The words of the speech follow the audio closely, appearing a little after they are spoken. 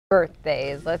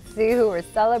Birthdays. Let's see who we're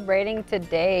celebrating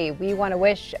today. We want to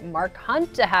wish Mark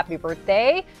Hunt a happy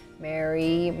birthday.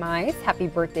 Mary Mice, happy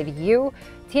birthday to you.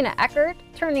 Tina Eckert,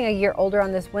 turning a year older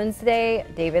on this Wednesday.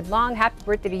 David Long, happy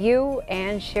birthday to you.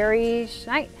 And Sherry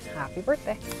Schneid, happy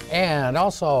birthday. And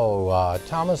also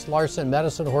Thomas Larson,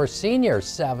 Medicine Horse Sr.,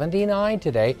 79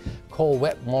 today. Cole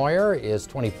Whitmoyer is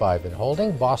 25 and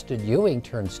holding. Boston Ewing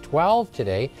turns 12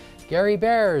 today. Gary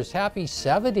Bears, happy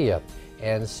 70th.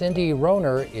 And Cindy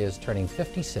Roner is turning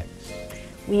 56.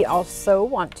 We also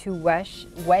want to wish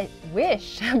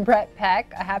Brett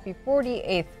Peck a happy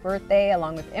 48th birthday,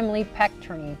 along with Emily Peck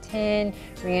turning 10.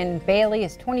 Rhiannon Bailey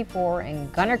is 24,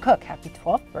 and Gunnar Cook, happy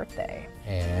 12th birthday.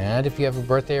 And if you have a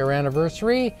birthday or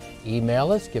anniversary,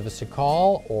 email us, give us a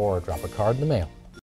call, or drop a card in the mail.